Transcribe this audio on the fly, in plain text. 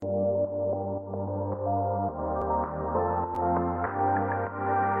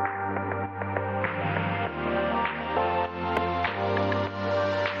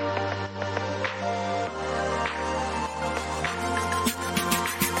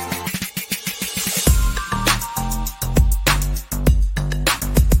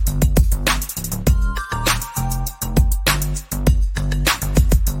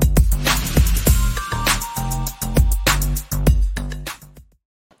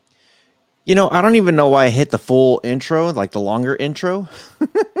I don't even know why I hit the full intro, like the longer intro.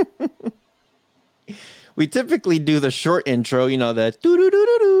 We typically do the short intro, the doo doo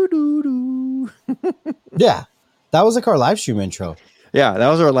doo doo doo doo. Yeah, that was like our live stream intro. Yeah, that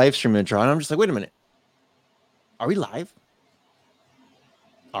was our live stream intro. And I'm just like, wait a minute. Are we live?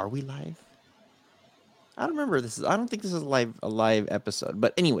 Are we live? I don't remember I don't think this is a live episode.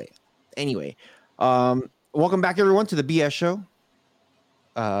 But anyway. Welcome back everyone to the BS show.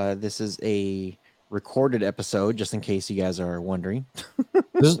 This is a recorded episode, just in case you guys are wondering.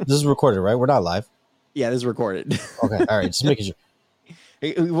 This is recorded, right? We're not live. Yeah, this is recorded. Okay, all right, just making sure.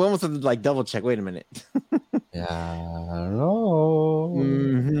 We almost have to double check. Wait a minute. Yeah, I don't know.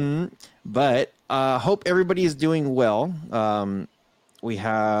 Mm-hmm. But hope everybody is doing well. We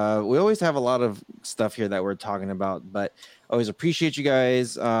always have a lot of stuff here that we're talking about, but always appreciate you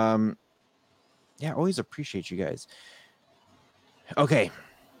guys. Always appreciate you guys. Okay.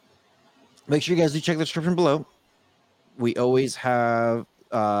 Make sure you guys do check the description below. We always have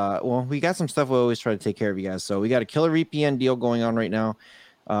we got some stuff we always try to take care of you guys. So we got a killer VPN deal going on right now.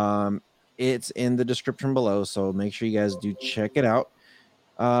 It's in the description below, so make sure you guys do check it out.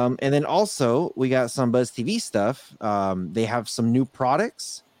 And then also we got some Buzz TV stuff. They have some new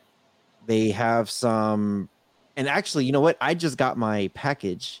products. They have some, and actually, you know what? I just got my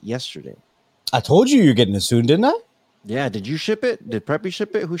package yesterday. I told you you're getting it soon, didn't I? Yeah. Did you ship it? Did Preppy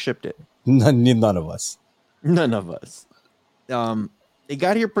ship it? Who shipped it? None of us. None of us. It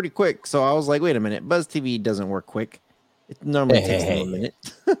got here pretty quick, so I was like, wait a minute. Buzz TV doesn't work quick. It normally takes a minute.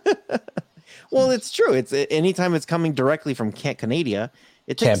 Well, it's true. It's anytime it's coming directly from Canada,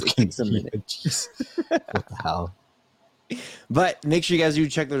 it takes a minute. What the hell? But make sure you guys do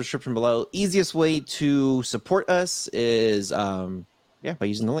check the description below. Easiest way to support us is by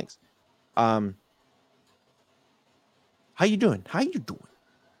using the links. How you doing?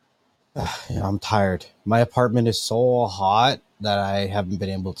 I'm tired. My apartment is so hot that I haven't been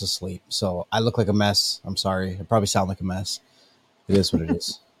able to sleep. So I look like a mess. I'm sorry. I probably sound like a mess. It is what it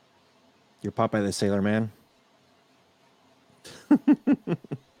is. You're Popeye the Sailor Man.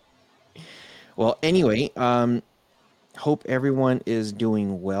 Well, anyway, hope everyone is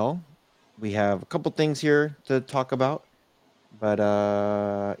doing well. We have a couple things here to talk about. But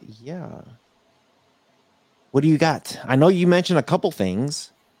yeah. What do you got? I know you mentioned a couple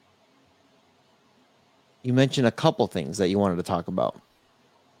things. You mentioned a couple things that you wanted to talk about.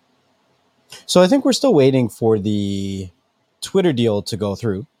 So I think we're still waiting for the Twitter deal to go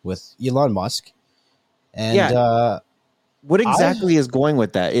through with Elon Musk. And what exactly is going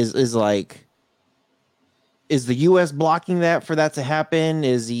with that? Is the US blocking that for that to happen?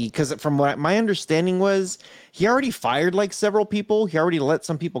 Is he, because from what my understanding was, he already fired like several people. He already let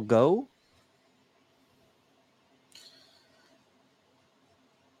some people go.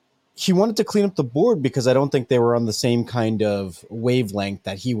 He wanted to clean up the board because I don't think they were on the same kind of wavelength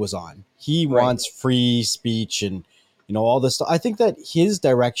that he was on. He wants free speech and, all this stuff. I think that his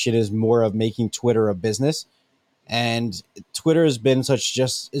direction is more of making Twitter a business, and Twitter has been it's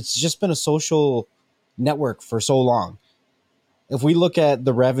just been a social network for so long. If we look at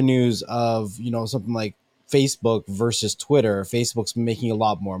the revenues of, something like Facebook versus Twitter, Facebook's making a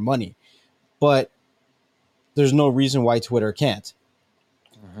lot more money, but there's no reason why Twitter can't.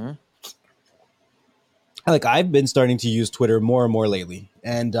 Mm-hmm. Like, I've been starting to use Twitter more and more lately,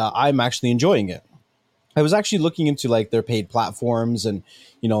 and I'm actually enjoying it. I was actually looking into like their paid platforms, and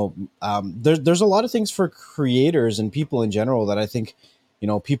there's a lot of things for creators and people in general that I think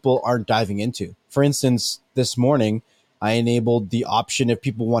people aren't diving into. For instance, this morning I enabled the option if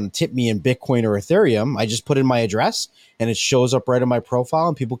people want to tip me in Bitcoin or Ethereum. I just put in my address and it shows up right on my profile,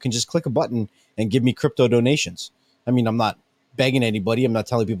 and people can just click a button and give me crypto donations. I mean, I'm not begging anybody. I'm not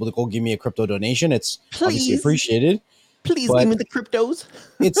telling people to go give me a crypto donation. It's obviously appreciated. Please give me the cryptos.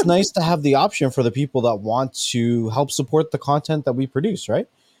 It's nice to have the option for the people that want to help support the content that we produce, right?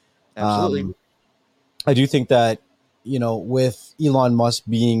 Absolutely. I do think that, with Elon Musk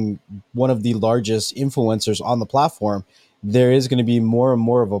being one of the largest influencers on the platform, there is going to be more and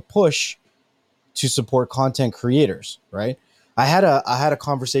more of a push to support content creators, right? I had a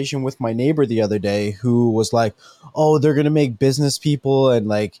conversation with my neighbor the other day who was like, "Oh, they're going to make business people and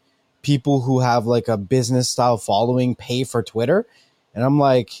like people who have like a business style following pay for Twitter." And I'm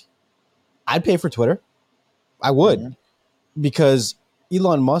like, I'd pay for Twitter. I would, because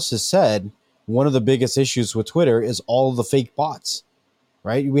Elon Musk has said one of the biggest issues with Twitter is all the fake bots,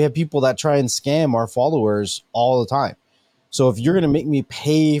 right? We have people that try and scam our followers all the time. So if you're going to make me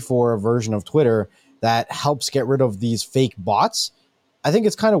pay for a version of Twitter that helps get rid of these fake bots, I think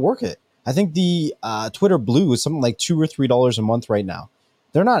it's kind of worth it. I think the Twitter Blue is something like $2 or $3 a month right now.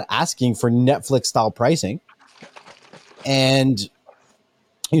 They're not asking for Netflix style pricing. And,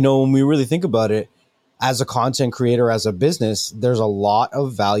 when we really think about it, as a content creator, as a business, there's a lot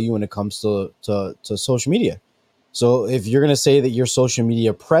of value when it comes to social media. So if you're going to say that your social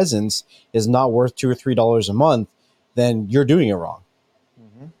media presence is not worth $2 or $3 a month, then you're doing it wrong.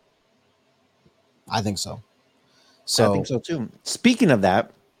 Mm-hmm. I think so. I think so too. Speaking of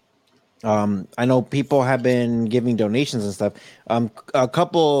that, I know people have been giving donations and stuff. A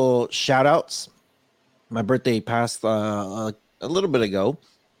couple shout outs. My birthday passed a little bit ago.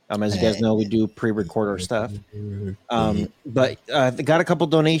 As you guys know, we do pre-record our stuff. But got a couple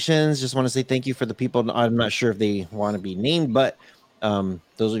donations. Just want to say thank you for the people. I'm not sure if they want to be named, but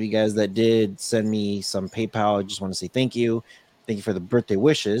those of you guys that did send me some PayPal, I just want to say thank you. Thank you for the birthday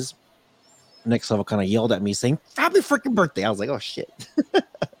wishes. Next level kind of yelled at me saying, "Happy freaking birthday." I was like, oh shit.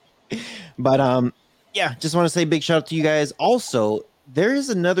 But yeah, just want to say big shout out to you guys. Also, there is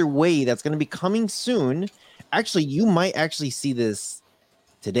another way that's going to be coming soon. Actually, you might actually see this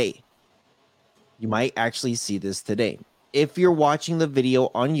today. You might actually see this today. If you're watching the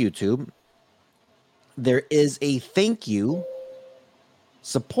video on YouTube, there is a thank you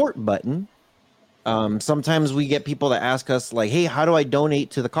support button. Sometimes we get people that ask us like, "Hey, how do I donate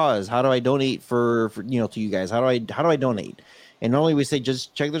to the cause? How do I donate for to you guys? How do I donate?" And normally we say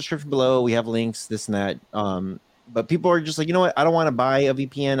just check the description below. We have links, this and that. But people are just like, you know what? I don't want to buy a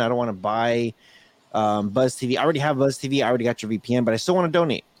VPN. I don't want to buy Buzz TV. I already have Buzz TV. I already got your VPN, but I still want to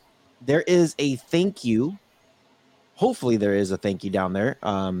donate. There is a thank you. Hopefully, there is a thank you down there.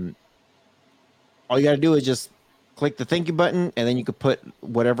 All you got to do is just click the thank you button, and then you could put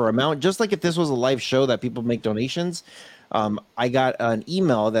whatever amount. Just like if this was a live show that people make donations, I got an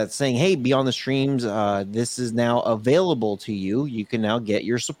email that's saying, "Hey, be on the streams. This is now available to you. You can now get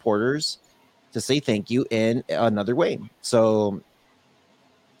your supporters to say thank you in another way." So,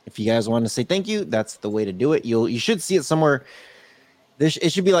 if you guys want to say thank you, that's the way to do it. You should see it somewhere.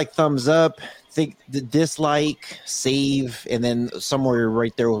 It should be like thumbs up, think the dislike, save, and then somewhere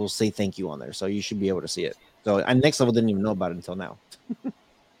right there will say thank you on there. So you should be able to see it. So Next Level didn't even know about it until now.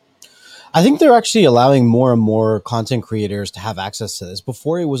 I think they're actually allowing more and more content creators to have access to this.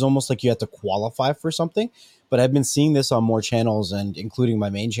 Before, it was almost like you had to qualify for something, but I've been seeing this on more channels, and including my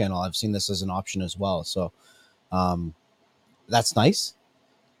main channel, I've seen this as an option as well. So that's nice.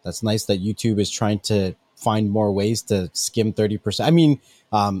 That's nice that YouTube is trying to find more ways to skim 30%. I mean,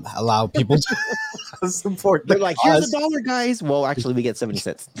 allow people to support the They're like, cause. here's $1, guys. Well, actually, we get 70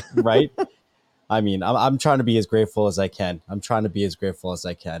 cents. Right? I mean, I'm trying to be as grateful as I can. I'm trying to be as grateful as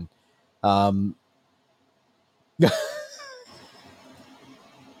I can.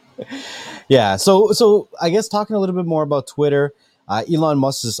 Yeah. So I guess talking a little bit more about Twitter, Elon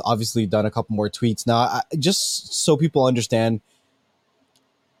Musk has obviously done a couple more tweets. Now, just so people understand,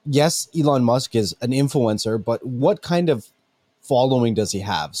 yes, Elon Musk is an influencer, but what kind of following does he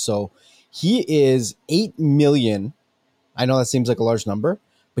have? So he is 8 million. I know that seems like a large number,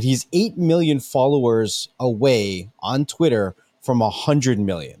 but he's 8 million followers away on Twitter from 100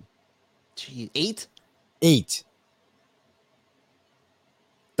 million. Gee, 8? 8.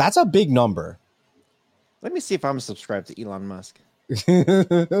 That's a big number. Let me see if I'm subscribed to Elon Musk. 100,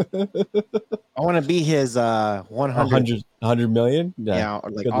 I want to be his 100. 100 million? Yeah,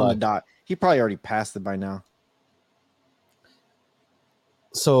 or like Good on luck. the dot. He probably already passed it by now.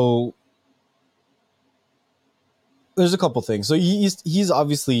 So there's a couple things. So he's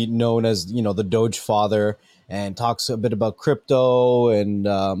obviously known as, the Doge father, and talks a bit about crypto, and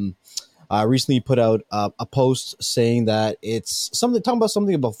recently put out a post saying that it's talking about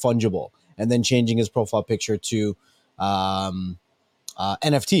something about fungible, and then changing his profile picture to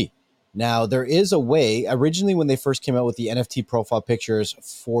NFT. Now, there is a way. Originally, when they first came out with the NFT profile pictures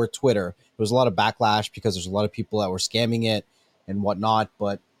for Twitter, there was a lot of backlash because there's a lot of people that were scamming it and whatnot.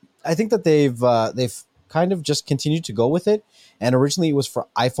 But I think that they've kind of just continued to go with it. And originally, it was for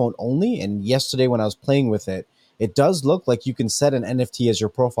iPhone only. And yesterday, when I was playing with it, it does look like you can set an NFT as your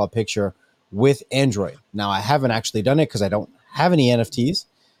profile picture with Android. Now, I haven't actually done it because I don't have any NFTs.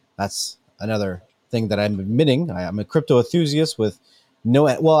 That's another thing that I'm admitting. I'm a crypto enthusiast with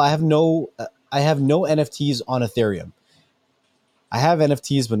I have no NFTs on Ethereum. I have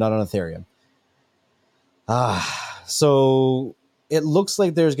NFTs, but not on Ethereum. So it looks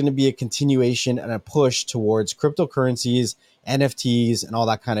like there's going to be a continuation and a push towards cryptocurrencies, NFTs, and all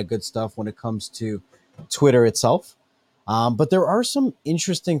that kind of good stuff when it comes to Twitter itself. But there are some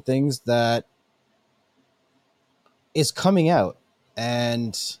interesting things that is coming out,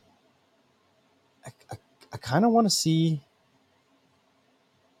 and I kind of want to see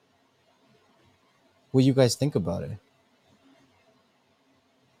what you guys think about it.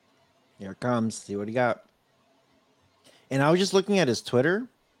 Here it comes. See what he got. And I was just looking at his Twitter.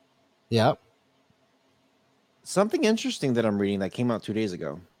 Yeah. Something interesting that I'm reading that came out 2 days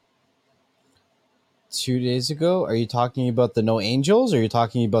ago. 2 days ago? Are you talking about the No Angels or are you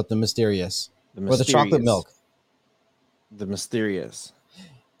talking about the Mysterious? Or the chocolate milk? The Mysterious.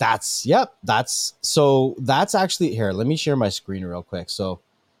 That's actually here. Let me share my screen real quick. So,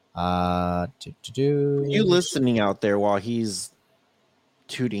 you listening out there while he's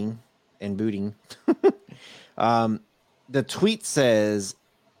tooting and booting. The tweet says,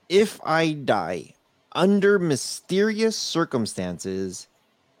 "If I die under mysterious circumstances,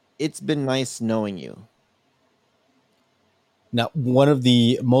 it's been nice knowing you." Now, one of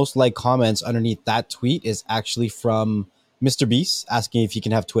the most liked comments underneath that tweet is actually from Mr. Beast asking if he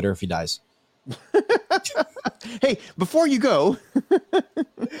can have Twitter if he dies. Hey, before you go.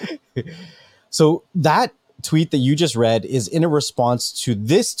 So that tweet that you just read is in a response to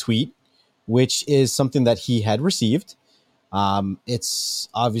this tweet, which is something that he had received. It's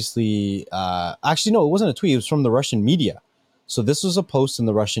obviously, actually, no, it wasn't a tweet. It was from the Russian media. So this was a post in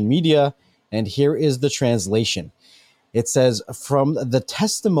the Russian media, and here is the translation. It says, from the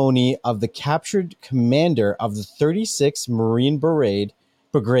testimony of the captured commander of the 36th Marine Brigade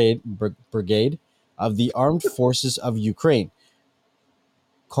of the Armed Forces of Ukraine,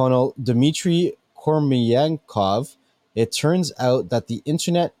 Colonel Dmitry Kormiyankov, it turns out that the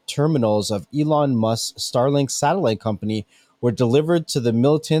internet terminals of Elon Musk's Starlink satellite company were delivered to the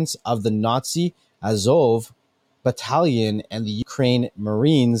militants of the Nazi Azov battalion and the Ukraine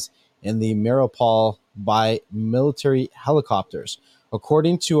Marines in the Mariupol by military helicopters.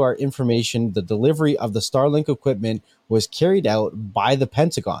 According to our information, the delivery of the Starlink equipment was carried out by the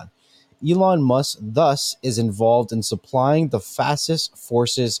Pentagon. Elon Musk thus is involved in supplying the fascist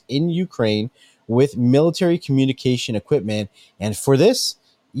forces in Ukraine with military communication equipment. And for this,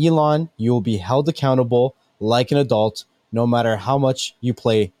 Elon, you will be held accountable like an adult, no matter how much you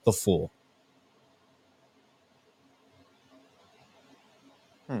play the fool.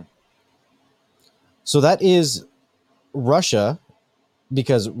 So that is Russia,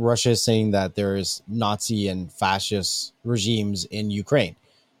 because Russia is saying that there is Nazi and fascist regimes in Ukraine.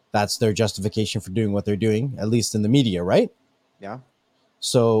 That's their justification for doing what they're doing, at least in the media, right? Yeah.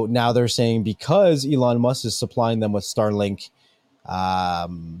 So now they're saying because Elon Musk is supplying them with Starlink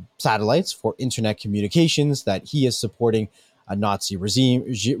satellites for internet communications, that he is supporting a Nazi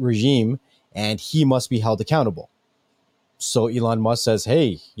regime and he must be held accountable. So Elon Musk says,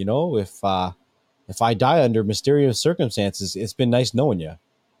 hey, you know, if I die under mysterious circumstances, it's been nice knowing you.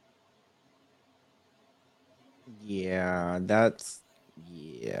 Yeah,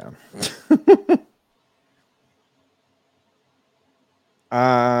 yeah.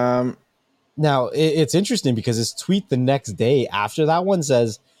 Now it's interesting because his tweet the next day after that one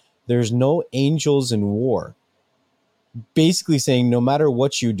says, "There's no angels in war." Basically saying no matter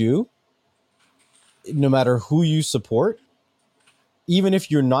what you do, no matter who you support, even if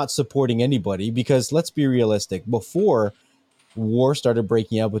you're not supporting anybody, because let's be realistic, before war started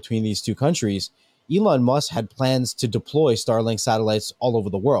breaking out between these two countries, Elon Musk had plans to deploy Starlink satellites all over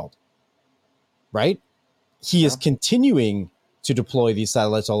the world, right? He is continuing to deploy these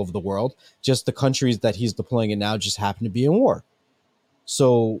satellites all over the world. Just the countries that he's deploying it now just happen to be in war.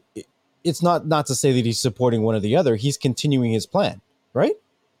 So it's not to say that he's supporting one or the other. He's continuing his plan, right?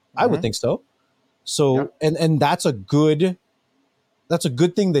 Mm-hmm. I would think so. So, and that's a good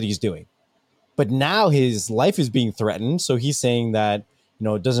thing that he's doing. But now his life is being threatened. So he's saying that, you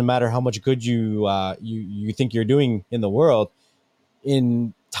know, it doesn't matter how much good you think you're doing in the world.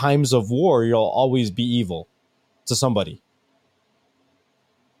 In times of war, you'll always be evil to somebody.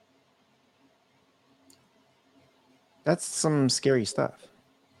 That's some scary stuff.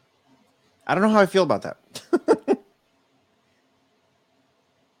 I don't know how I feel about that.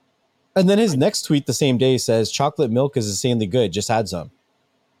 And then his next tweet the same day says, chocolate milk is insanely good. Just add some.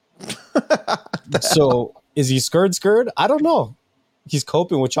 So is he scared? I don't know. He's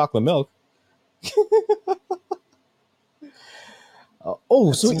coping with chocolate milk.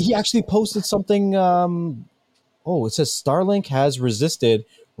 So he actually posted something. It says Starlink has resisted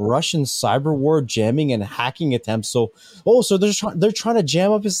Russian cyber war jamming and hacking attempts. So they're trying to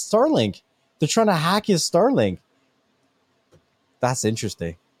jam up his Starlink. They're trying to hack his Starlink. That's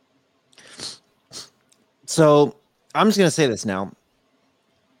interesting. So I'm just going to say this now.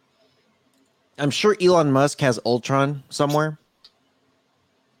 I'm sure Elon Musk has Ultron somewhere.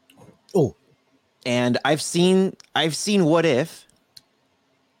 Oh, and I've seen What If,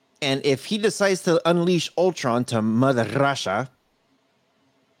 and if he decides to unleash Ultron to Mother Russia,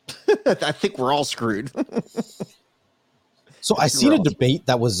 I think we're all screwed. So I I think we're seen a all. debate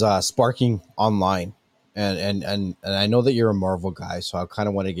that was sparking online, and I know that you're a Marvel guy, so I kind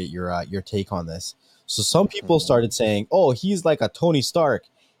of want to get your take on this. So some people Mhm. started saying, "Oh, he's like a Tony Stark,"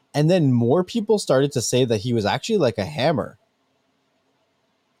 and then more people started to say that he was actually like a Hammer.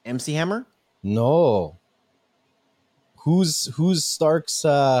 MC Hammer. No, who's Stark's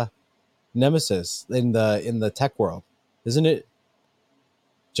nemesis in the tech world? Isn't it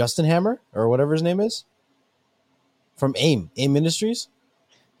Justin Hammer or whatever his name is from AIM Industries?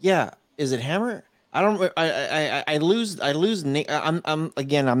 Yeah, is it Hammer? I don't. I lose. I'm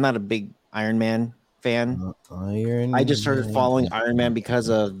again. I'm not a big Iron Man fan. I Iron just started following Iron Man Man. because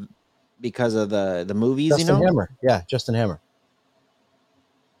of the movies. You Justin know, Hammer. Yeah, Justin Hammer.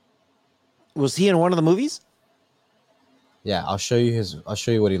 was he in one of the movies? Yeah, I'll show you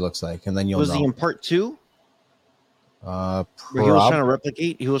what he looks like, and then you'll Was he know. in part two where he was trying Prob. to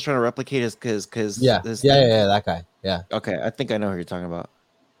replicate? He was trying to replicate Yeah, his yeah, yeah, thing. yeah. That guy. Yeah. Okay, I think I know who you're talking about.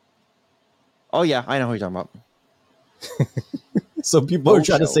 Oh yeah, I know who you're talking about. So people are Go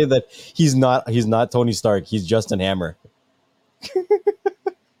trying to show. say that he's not Tony Stark. He's Justin Hammer.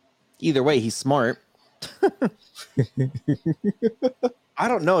 Either way, he's smart. I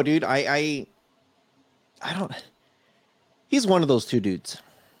don't know, dude. I don't. He's one of those two dudes.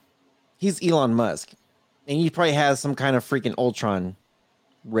 He's Elon Musk, and he probably has some kind of freaking Ultron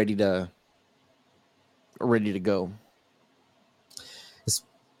ready to go. It's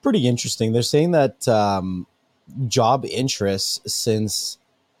pretty interesting. They're saying that job interests since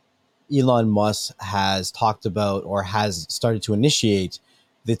Elon Musk has talked about or has started to initiate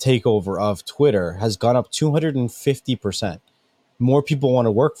the takeover of Twitter has gone up 250%. More people want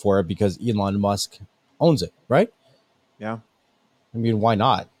to work for it because Elon Musk owns it, right? Yeah. I mean, why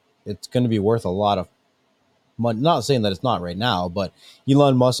not? It's going to be worth a lot of money. Not saying that it's not right now, but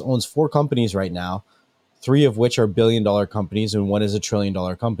Elon Musk owns 4 companies right now, 3 of which are billion-dollar companies, and one is $1 trillion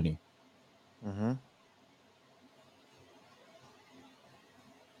company. Mm-hmm.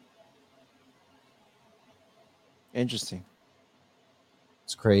 Interesting.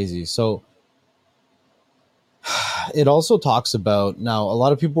 It's crazy. So it also talks about now a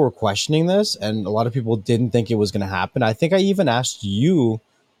lot of people were questioning this and a lot of people didn't think it was going to happen. I think I even asked you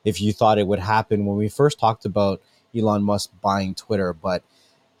if you thought it would happen when we first talked about Elon Musk buying Twitter, but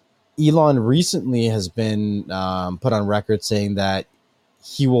Elon recently has been put on record saying that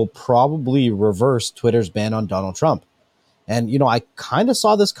he will probably reverse Twitter's ban on Donald Trump. And you know, I kind of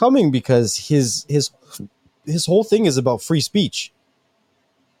saw this coming because his whole thing is about free speech.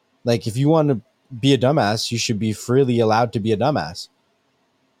 Like if you want to be a dumbass, you should be freely allowed to be a dumbass.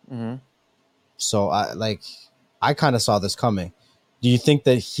 Mm-hmm. So I kind of saw this coming. Do you think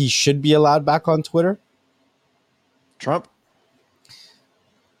that he should be allowed back on Twitter? Trump.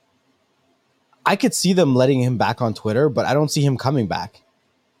 I could see them letting him back on Twitter, but I don't see him coming back.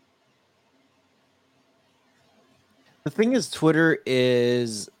 The thing is, Twitter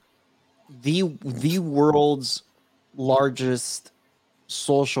is the world's largest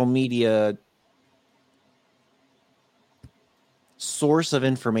social media source of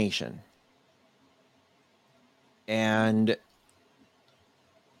information, and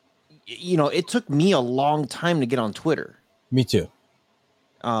you know, it took me a long time to get on Twitter. Me too.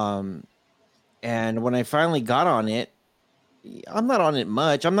 Um, and when I finally got on it, I'm not on it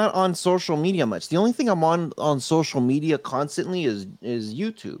much. I'm not on social media much. The only thing I'm on social media constantly is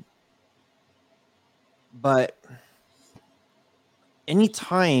YouTube. But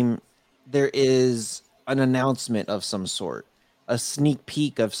anytime there is an announcement of some sort, a sneak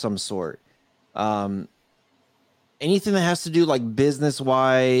peek of some sort, um, anything that has to do like business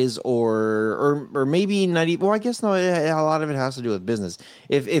wise or maybe not even, well, I guess no, a lot of it has to do with business.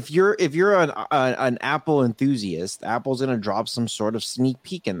 If you're an Apple enthusiast, Apple's going to drop some sort of sneak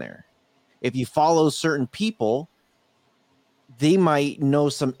peek in there. If you follow certain people, they might know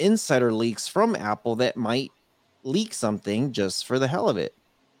some insider leaks from Apple that might leak something just for the hell of it,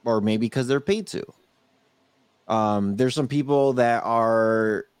 or maybe because they're paid to. There's some people that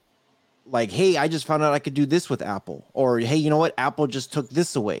are like, hey, I just found out I could do this with Apple, or hey, you know what, Apple just took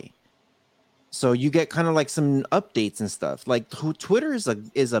this away. So you get kind of like some updates and stuff. Like Twitter is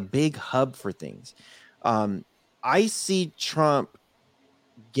a big hub for things. um I see Trump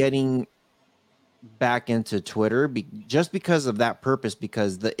getting back into Twitter just because of that purpose,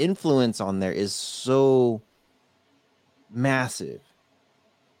 because the influence on there is so massive.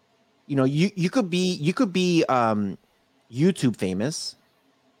 You know, you could be YouTube famous,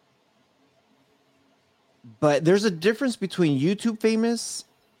 but there's a difference between YouTube famous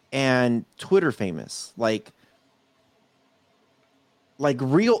and Twitter famous. Like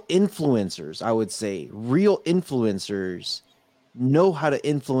real influencers, I would say real influencers know how to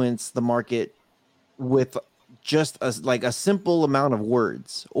influence the market with just a simple amount of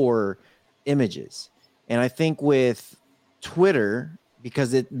words or images. And I think with Twitter,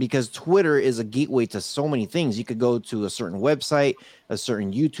 because Twitter is a gateway to so many things. You could go to a certain website, a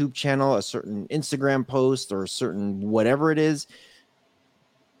certain YouTube channel, a certain Instagram post, or a certain whatever it is.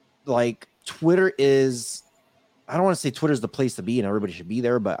 Like Twitter is, I don't want to say Twitter is the place to be and everybody should be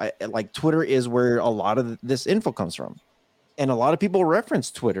there, but like Twitter is where a lot of this info comes from. And a lot of people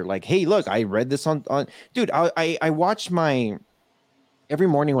reference Twitter, like, "Hey, look, I read this on dude." I watch my every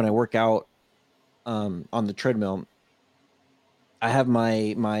morning when I work out on the treadmill. I have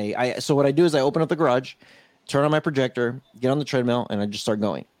so what I do is I open up the garage, turn on my projector, get on the treadmill, and I just start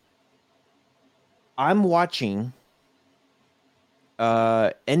going. I'm watching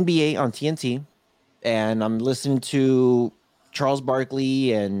NBA on TNT, and I'm listening to Charles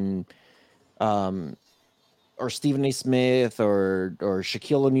Barkley and or Stephen A. Smith or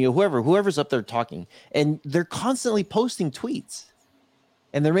Shaquille O'Neal, whoever's up there talking, and they're constantly posting tweets,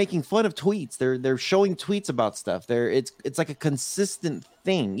 and they're making fun of tweets. They're showing tweets about stuff. It's like a consistent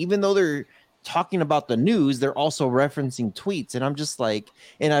thing, even though they're talking about the news, they're also referencing tweets, and I'm just like,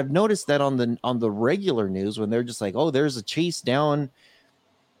 and I've noticed that on the regular news when they're just like, oh, there's a chase down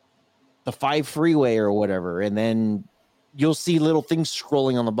the 5 freeway or whatever, and then you'll see little things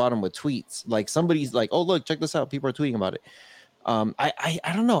scrolling on the bottom with tweets. Like somebody's like, "Oh, look, check this out." People are tweeting about it.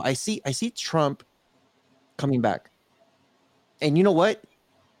 I don't know. I see Trump coming back, and you know what?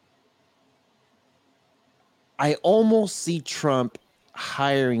 I almost see Trump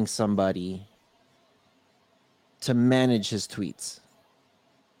hiring somebody to manage his tweets.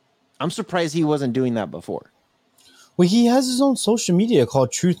 I'm surprised he wasn't doing that before. Well, he has his own social media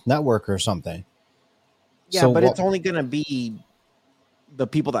called Truth Network or something. Yeah, so but it's only going to be the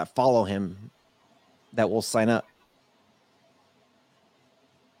people that follow him that will sign up.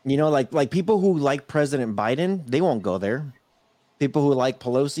 You know, like people who like President Biden, they won't go there. People who like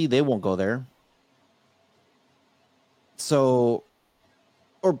Pelosi, they won't go there. So,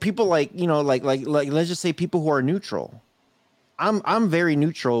 or people like, you know, like let's just say people who are neutral. I'm very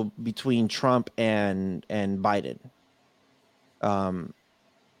neutral between Trump and Biden.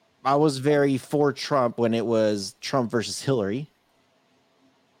 I was very for Trump when it was Trump versus Hillary.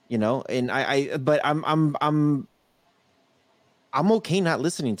 You know, and but I'm okay not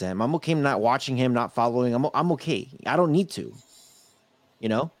listening to him. I'm okay not watching him, not following. I'm okay. I don't need to. You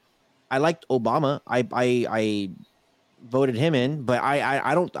know, I liked Obama. I voted him in, but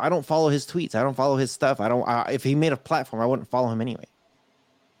I don't follow his tweets. I don't follow his stuff. I don't. If he made a platform, I wouldn't follow him anyway.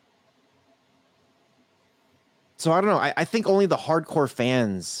 So I don't know. I think only the hardcore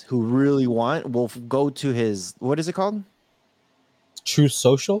fans who really want will go to his, what is it called? Truth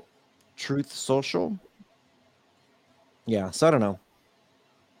Social? Truth Social? Yeah, so I don't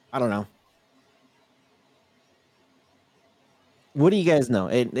know. What do you guys know?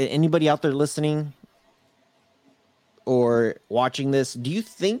 Anybody out there listening or watching this, do you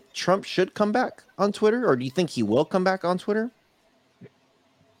think Trump should come back on Twitter, or do you think he will come back on Twitter?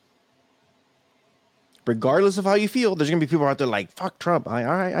 Regardless of how you feel, there's going to be people out there like, fuck Trump. All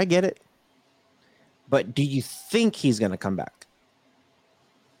right, I get it. But do you think he's going to come back?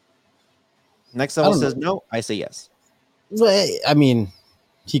 Next level says no. I say yes. I mean,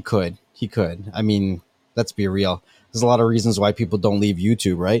 he could. I mean, let's be real. There's a lot of reasons why people don't leave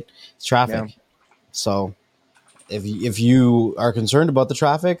YouTube, right? It's traffic. Yeah. So if you are concerned about the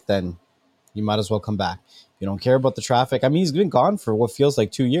traffic, then you might as well come back. If you don't care about the traffic, I mean, he's been gone for what feels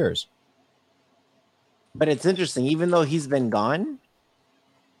like 2 years. But it's interesting. Even though he's been gone,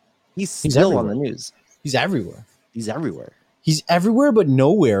 he's still on the news. He's everywhere. He's everywhere. He's everywhere, but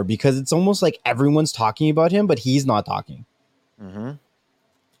nowhere, because it's almost like everyone's talking about him, but he's not talking. Mm-hmm.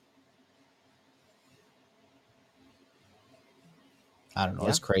 I don't know. Yeah.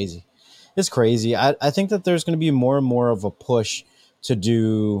 It's crazy. It's crazy. I think that there's going to be more and more of a push to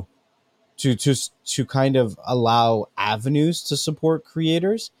do to kind of allow avenues to support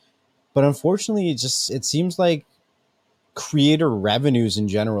creators. But unfortunately, it seems like creator revenues in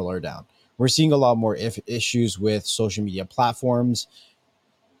general are down. We're seeing a lot more issues with social media platforms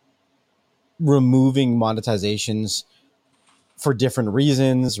removing monetizations for different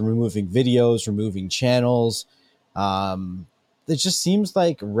reasons, removing videos, removing channels. It just seems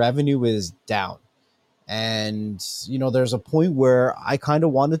like revenue is down. And, you know, there's a point where I kind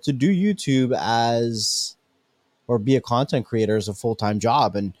of wanted to do YouTube or be a content creator as a full-time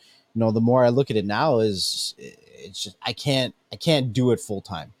job. And, you know, the more I look at it now it's just, I can't do it full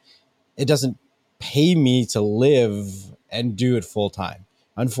time. It doesn't pay me to live and do it full time.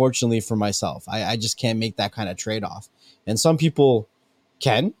 Unfortunately for myself, I just can't make that kind of trade-off. And some people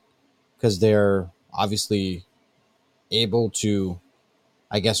can, because they're obviously able to,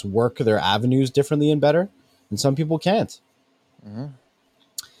 I guess, work their avenues differently and better. And some people can't. Mm-hmm.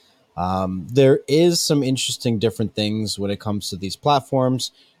 There is some interesting different things when it comes to these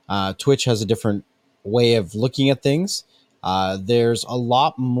platforms. Twitch has a different way of looking at things. There's a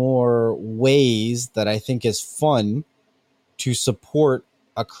lot more ways that I think is fun to support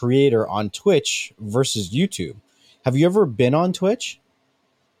a creator on Twitch versus YouTube. Have you ever been on Twitch?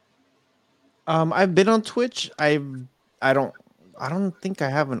 I've been on Twitch. I don't I don't think I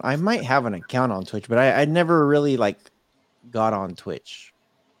have an I might have an account on Twitch, but I never really like got on Twitch.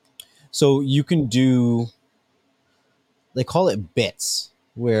 So you can do, they call it bits,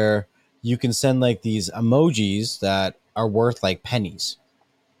 where you can send like these emojis that are worth like pennies.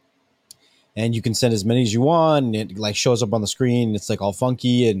 And you can send as many as you want, and it like shows up on the screen. It's like all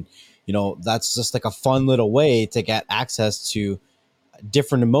funky, and that's just like a fun little way to get access to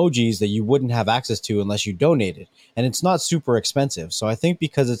different emojis that you wouldn't have access to unless you donated. And it's not super expensive. So I think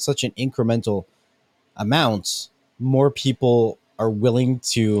because it's such an incremental amount, more people are willing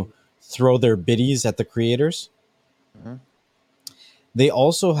to throw their biddies at the creators. Mm-hmm. They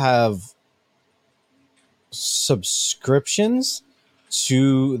also have subscriptions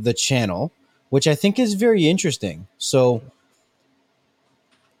to the channel, which I think is very interesting. So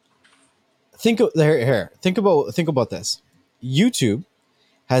think about this. YouTube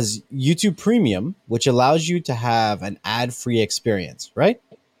has YouTube Premium, which allows you to have an ad-free experience, right?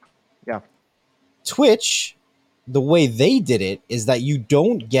 Yeah. Twitch, the way they did it is that you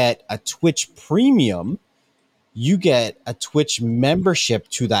don't get a Twitch Premium, you get a Twitch membership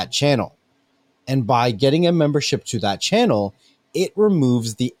to that channel. And by getting a membership to that channel, it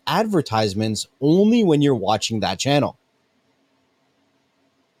removes the advertisements only when you're watching that channel.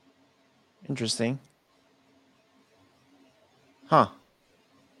 Interesting. Huh.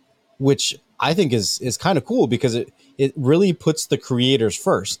 Which I think is kind of cool, because it really puts the creators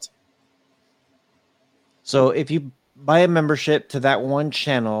first. So if you buy a membership to that one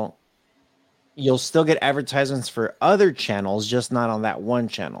channel, you'll still get advertisements for other channels, just not on that one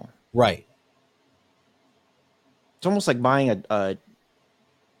channel. Right. It's almost like buying I'm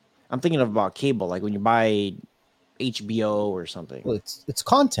thinking about cable, like when you buy HBO or something. Well, it's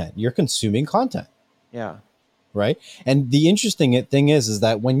content. You're consuming content. Yeah. Right. And the interesting thing is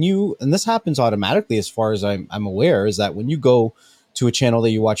that when you, and this happens automatically as far as I'm aware, is that when you go to a channel that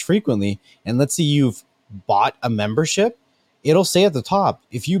you watch frequently, and let's say you've bought a membership, it'll say at the top,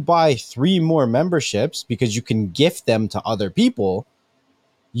 if you buy 3 more memberships, because you can gift them to other people,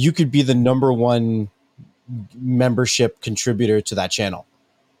 you could be the number 1 membership contributor to that channel.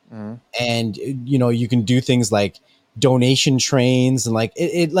 Mm-hmm. And you can do things like donation trains, and like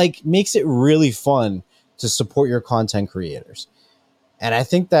it like makes it really fun to support your content creators. And I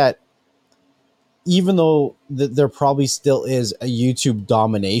think that even though there probably still is a YouTube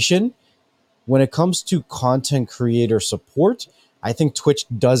domination, when it comes to content creator support, I think Twitch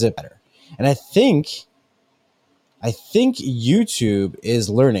does it better. And I think YouTube is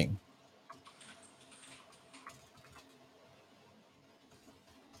learning.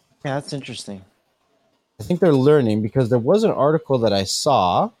 Yeah, that's interesting. I think they're learning, because there was an article that I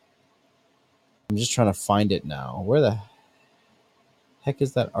saw. I'm just trying to find it now. Where the heck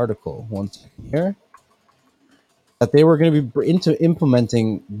is that article? One second here. That they were going to be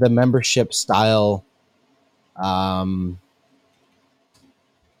implementing the membership style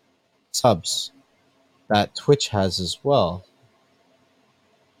subs that Twitch has as well.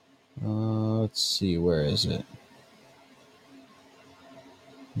 Let's see, where is it?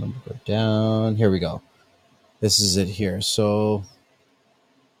 Number go down. Here we go. This is it here. So,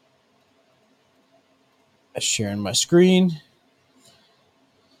 sharing my screen.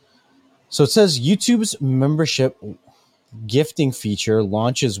 So it says YouTube's membership gifting feature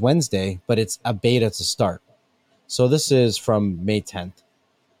launches Wednesday, but it's a beta to start. So this is from May 10th.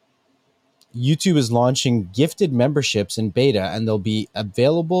 YouTube is launching gifted memberships in beta, and they'll be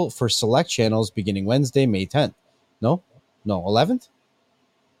available for select channels beginning Wednesday, May 10th. No, 11th?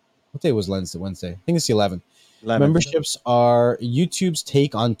 What day was Wednesday? I think it's the 11th. 11th. Memberships are YouTube's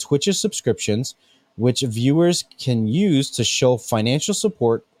take on Twitch's subscriptions, which viewers can use to show financial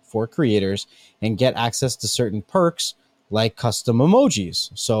support for creators and get access to certain perks like custom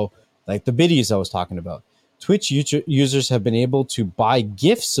emojis. So like the biddies I was talking about. Twitch users have been able to buy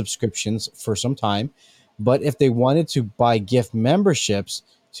gift subscriptions for some time, but if they wanted to buy gift memberships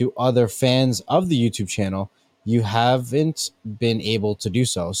to other fans of the YouTube channel, you haven't been able to do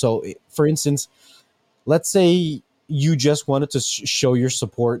so. So for instance, let's say you just wanted to show your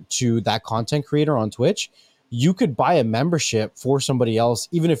support to that content creator on Twitch. you could buy a membership for somebody else,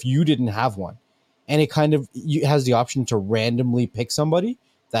 even if you didn't have one. And it kind of has the option to randomly pick somebody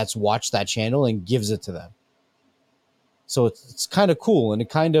that's watched that channel and gives it to them. So it's kind of cool. And it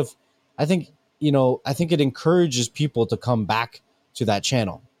kind of, I think, I think it encourages people to come back to that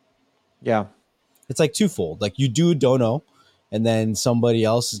channel. Yeah. It's like twofold. Like you do dono, and then somebody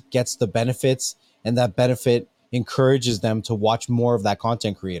else gets the benefits, and that benefit encourages them to watch more of that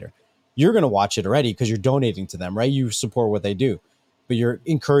content creator. You're going to watch it already because you're donating to them, right? You support what they do, but you're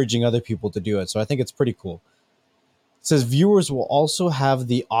encouraging other people to do it. So I think it's pretty cool. It says viewers will also have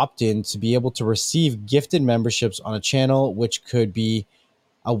the opt-in to be able to receive gifted memberships on a channel, which could be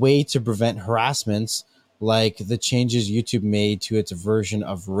a way to prevent harassments like the changes YouTube made to its version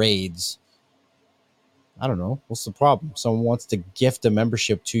of raids. I don't know. What's the problem? Someone wants to gift a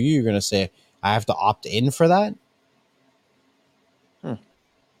membership to you. You're going to say, I have to opt in for that?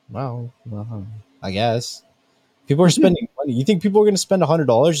 Well, I guess. People are spending money. You think people are going to spend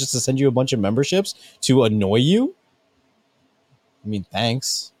 $100 just to send you a bunch of memberships to annoy you? I mean,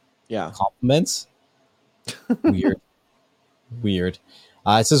 thanks. Yeah. Compliments? Weird. Weird.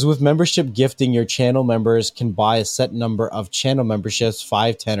 It says with membership gifting, your channel members can buy a set number of channel memberships,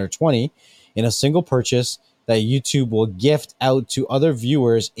 5, 10, or 20, in a single purchase that YouTube will gift out to other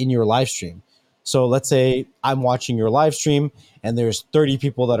viewers in your live stream. So let's say I'm watching your live stream and there's 30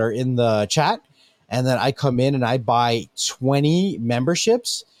 people that are in the chat, and then I come in and I buy 20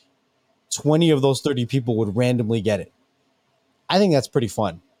 memberships. 20 of those 30 people would randomly get it. I think that's pretty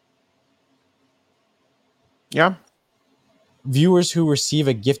fun. Yeah. Viewers who receive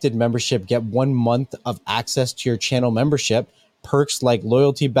a gifted membership get 1 month of access to your channel membership, perks like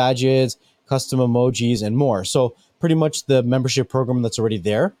loyalty badges, custom emojis, and more. So pretty much the membership program that's already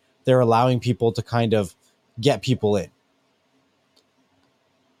there, they're allowing people to kind of get people in.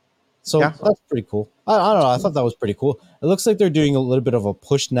 So yeah, that's pretty cool. I don't know. I thought that was pretty cool. It looks like they're doing a little bit of a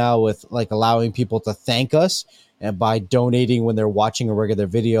push now with like allowing people to thank us and by donating when they're watching a regular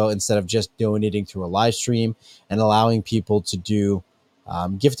video instead of just donating through a live stream, and allowing people to do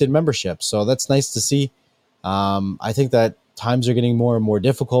gifted memberships. So that's nice to see. I think that times are getting more and more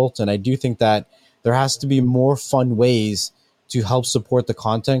difficult, and I do think that there has to be more fun ways to help support the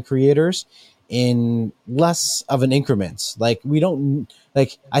content creators in less of an increments. Like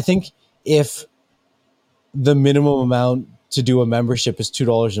I think if the minimum amount to do a membership is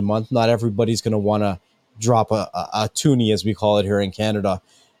 $2 a month, not everybody's going to want to drop a toonie, as we call it here in Canada,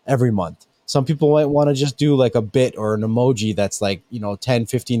 every month. Some people might want to just do like a bit or an emoji that's like, 10,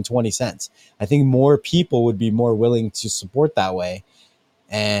 15, 20 cents. I think more people would be more willing to support that way.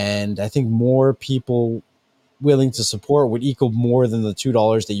 And I think more people willing to support would equal more than the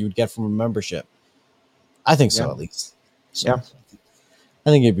 $2 that you would get from a membership. I think so, at least. So, yeah.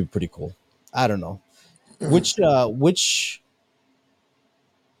 I think it'd be pretty cool. I don't know.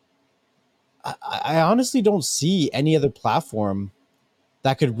 I honestly don't see any other platform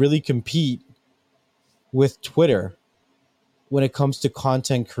that could really compete with Twitter when it comes to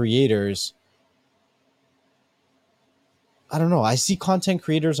content creators. I don't know. I see content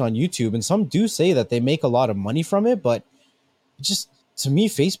creators on YouTube, and some do say that they make a lot of money from it, but just to me,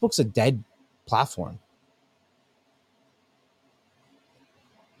 Facebook's a dead platform.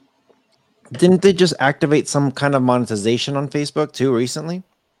 Didn't they just activate some kind of monetization on Facebook too recently?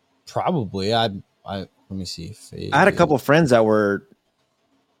 Probably. I let me see. I had a couple of friends that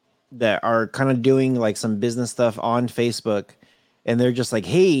are kind of doing like some business stuff on Facebook, and they're just like,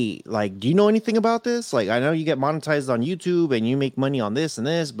 hey, like, do you know anything about this? Like, I know you get monetized on YouTube and you make money on this and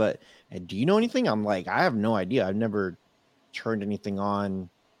this, but do you know anything? I'm like, I have no idea. I've never turned anything on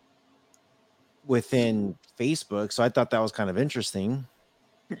within Facebook, so I thought that was kind of interesting.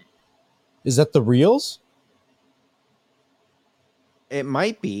 Is that the Reels? It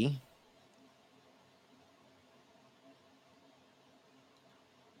might be.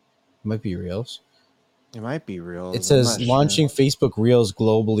 Might be Reels. It might be Reels. It says launching Facebook Reels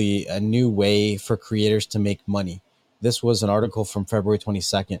globally, a new way for creators to make money. This was an article from February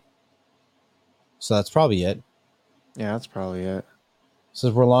 22nd. So that's probably it. Yeah, that's probably it.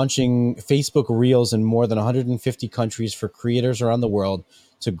 So we're launching Facebook Reels in more than 150 countries for creators around the world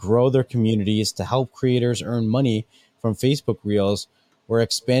to grow their communities. To help creators earn money from Facebook Reels, we're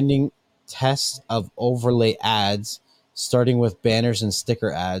expanding tests of overlay ads, starting with banners and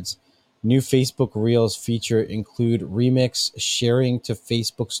sticker ads. New Facebook Reels feature include remix, sharing to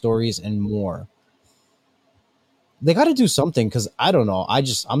Facebook stories, and more. They got to do something, because I don't know.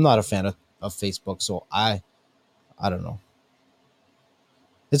 I'm not a fan of Facebook, so I don't know.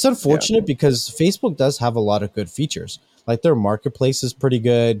 It's unfortunate because Facebook does have a lot of good features. Like their marketplace is pretty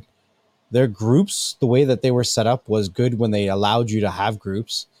good. their groups, the way that they were set up was good when they allowed you to have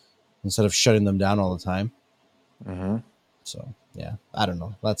groups instead of shutting them down all the time. Mm-hmm. So yeah, I don't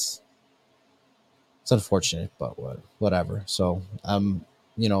know. It's unfortunate, but whatever. So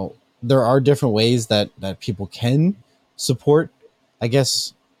you know, there are different ways that people can support, I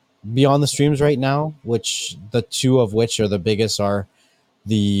guess, beyond the streams right now, which the two of which are the biggest are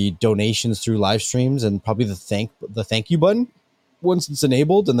the donations through live streams and probably the thank you button once it's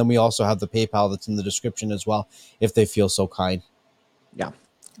enabled, and then we also have the PayPal that's in the description as well if they feel so kind. Yeah.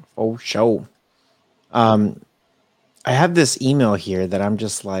 Oh, show. I have this email here that I'm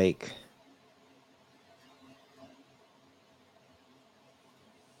just like,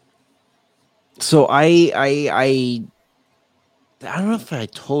 so I don't know if I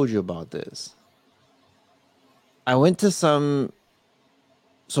told you about this. I went to some.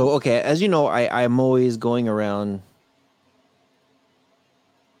 So okay, as you know, I'm always going around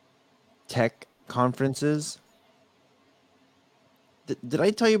tech conferences. Did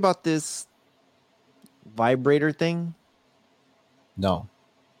I tell you about this vibrator thing? No.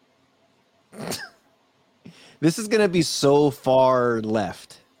 This is gonna be so far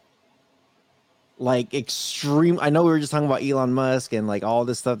left. Like extreme. I know we were just talking about Elon Musk and like all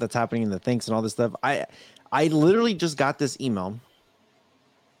this stuff that's happening in the thinks and all this stuff. I literally just got this email,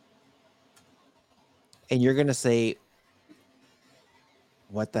 and you're gonna say,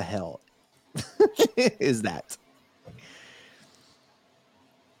 "What the hell is that?"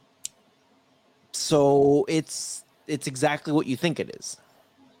 So it's exactly what you think it is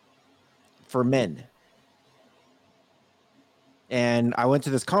for men. And I went to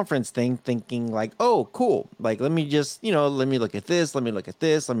this conference thing thinking like, oh, cool. Like, let me just, let me look at this. Let me look at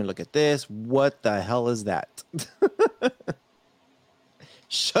this. Let me look at this. What the hell is that?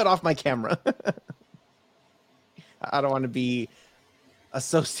 Shut off my camera. I don't want to be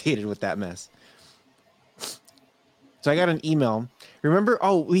associated with that mess. So I got an email. Remember?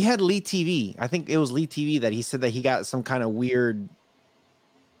 Oh, we had Lee TV. I think it was Lee TV that he said that he got some kind of weird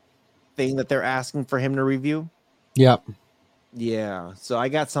thing that they're asking for him to review. Yep. Yeah, so I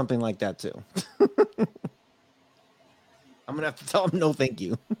got something like that too. I'm gonna have to tell him no, thank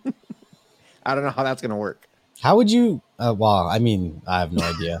you. I don't know how that's gonna work. How would you? Well, I mean, I have no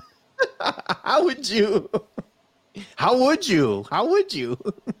idea. How would you? How would you? How would you?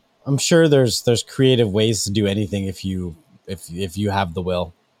 I'm sure there's creative ways to do anything if you have the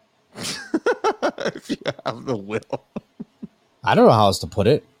will. If you have the will. I don't know how else to put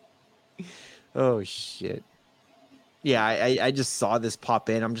it. Oh shit. Yeah, I just saw this pop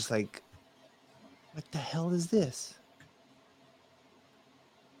in. I'm just like, what the hell is this?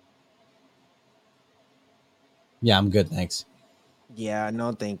 Yeah, I'm good, thanks. Yeah,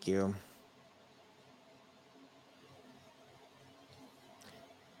 no, thank you.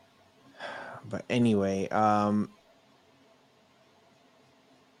 But anyway, ooh,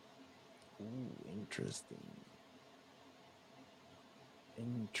 interesting.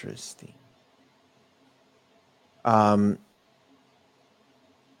 But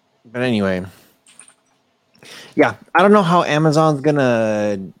anyway, yeah, I don't know how Amazon's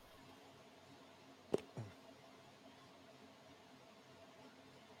gonna.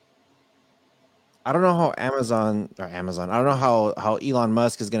 I don't know how Amazon. I don't know how Elon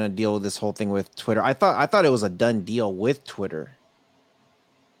Musk is gonna deal with this whole thing with Twitter. I thought it was a done deal with Twitter.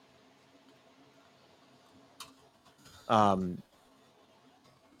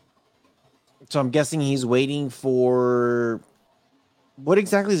 So I'm guessing he's waiting for. What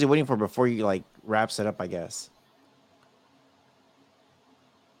exactly is he waiting for before he like wraps it up? I guess.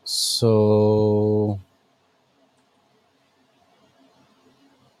 So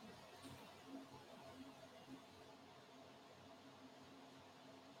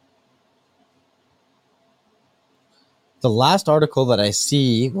the last article that I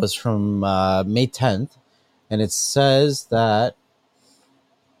see was from May 10th, and it says that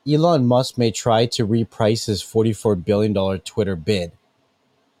Elon Musk may try to reprice his $44 billion Twitter bid.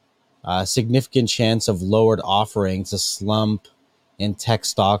 Significant chance of lowered offerings, a slump in tech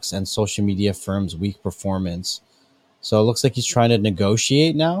stocks, and social media firms' weak performance. So it looks like he's trying to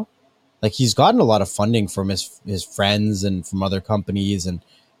negotiate now. Like he's gotten a lot of funding from his friends and from other companies and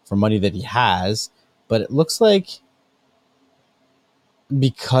from money that he has. But it looks like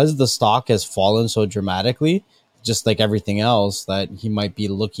because the stock has fallen so dramatically, just like everything else, that he might be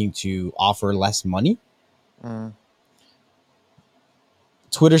looking to offer less money.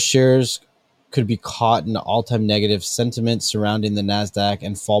 Twitter shares could be caught in all-time negative sentiment surrounding the NASDAQ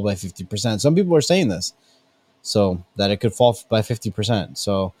and fall by 50%. Some people are saying this, so that it could fall by 50%.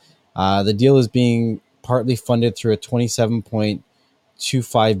 So the deal is being partly funded through a $27.2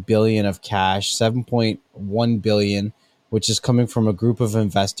 6.25 billion of cash, 7.1 billion, which is coming from a group of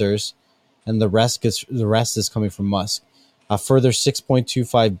investors, and the rest is coming from Musk. A further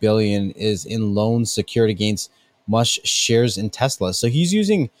 6.25 billion is in loans secured against Musk shares in Tesla. So he's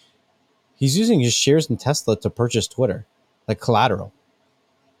using his shares in Tesla to purchase Twitter, like collateral.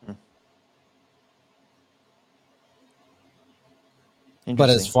 But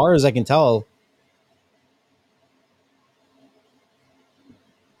as far as I can tell,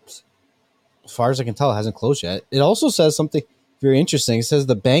 it hasn't closed yet. It also says something very interesting. It says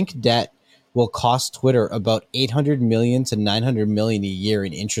the bank debt will cost Twitter about 800 million to 900 million a year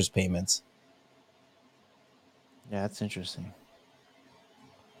in interest payments. Yeah, that's interesting.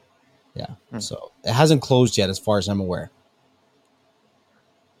 Yeah. So it hasn't closed yet as far as I'm aware.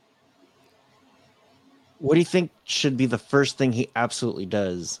 What do you think should be the first thing he absolutely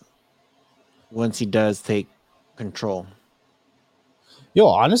does once he does take control? Yo,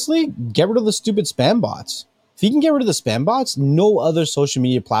 honestly, get rid of the stupid spam bots. If he can get rid of the spam bots, no other social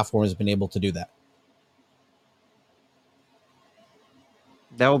media platform has been able to do that.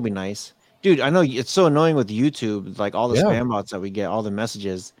 That would be nice. Dude, I know it's so annoying with YouTube, like all the spam bots that we get, all the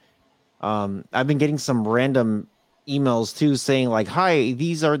messages. I've been getting some random emails too saying like, "Hi,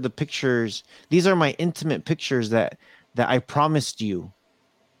 these are the pictures. These are my intimate pictures that I promised you.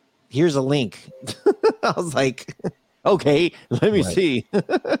 Here's a link." I was like, "Okay, let me see.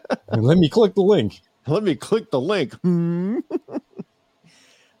 Let me click the link. Let me click the link." I'm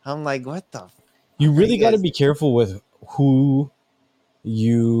like, "What the?" You really got to be careful with who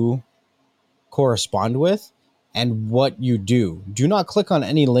you correspond with and what you do. Do not click on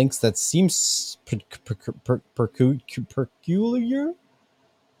any links that seems peculiar.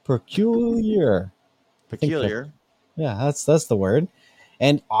 Yeah, that's the word.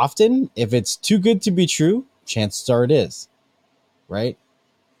 And often, if it's too good to be true, chances are it is. Right?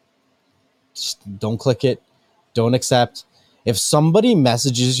 Just don't click it. Don't accept. If somebody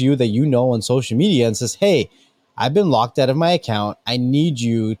messages you that you know on social media and says, "Hey, I've been locked out of my account. I need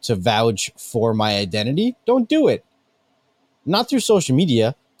you to vouch for my identity," don't do it. Not through social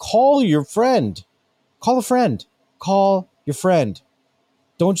media. Call your friend. Call a friend. Call your friend.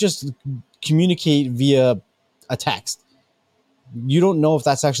 Don't just communicate via a text. You don't know if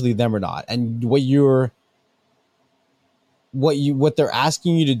that's actually them or not. And what they're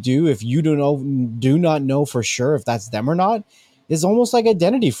asking you to do, if you do not know for sure if that's them or not, is almost like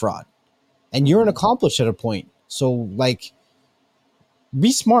identity fraud. And you're an accomplice at a point. So, like,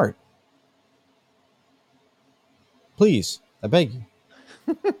 be smart. Please. I beg you.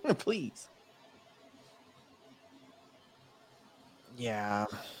 Please. Yeah.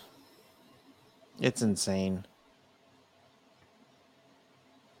 It's insane.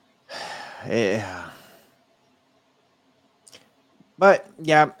 Yeah. But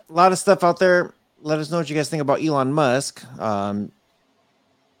yeah, a lot of stuff out there. Let us know what you guys think about Elon Musk. Didn't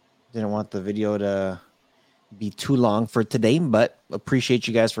want the video to be too long for today, but appreciate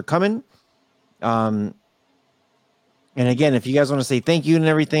you guys for coming. And again, if you guys want to say thank you and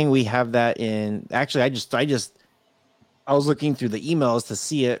everything, we have that in. Actually, I was looking through the emails to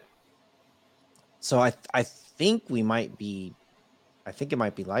see it. So I think we might be. I think it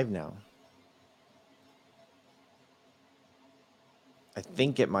might be live now. I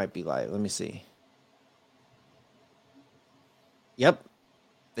think it might be live. Let me see. Yep,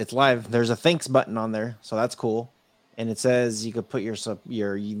 it's live. There's a thanks button on there, so that's cool. And it says you could put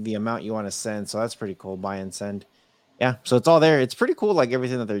the amount you want to send, so that's pretty cool. Buy and send. Yeah, so it's all there. It's pretty cool, like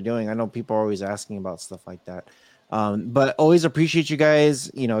everything that they're doing. I know people are always asking about stuff like that. But always appreciate you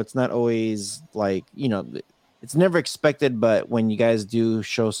guys. You know, it's not always like, it's never expected, but when you guys do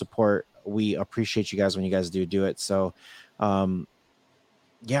show support, we appreciate you guys when you guys do it. So,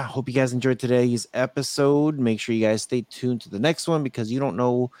 yeah, hope you guys enjoyed today's episode. Make sure you guys stay tuned to the next one because you don't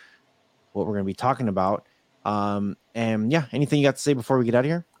know what we're going to be talking about. And yeah, anything you got to say before we get out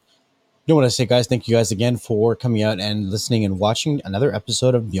of here? You know what I say, guys? Thank you guys again for coming out and listening and watching another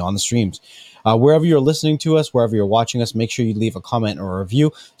episode of Beyond the Streams. Wherever you're listening to us, wherever you're watching us, make sure you leave a comment or a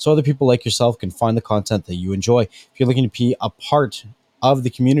review so other people like yourself can find the content that you enjoy. If you're looking to be a part of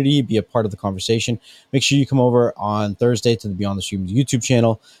the community, be a part of the conversation, make sure you come over on Thursday to the Beyond the Streams YouTube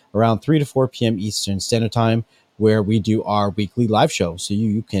channel around 3 to 4 p.m. Eastern Standard Time, where we do our weekly live show. So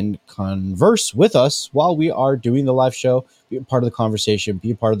you can converse with us while we are doing the live show, be a part of the conversation,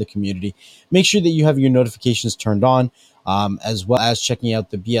 be a part of the community. Make sure that you have your notifications turned on, as well as checking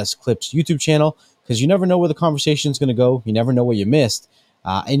out the BS Clips YouTube channel, because you never know where the conversation is going to go. You never know what you missed,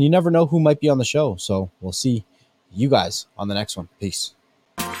 and you never know who might be on the show. So we'll see you guys on the next one. Peace.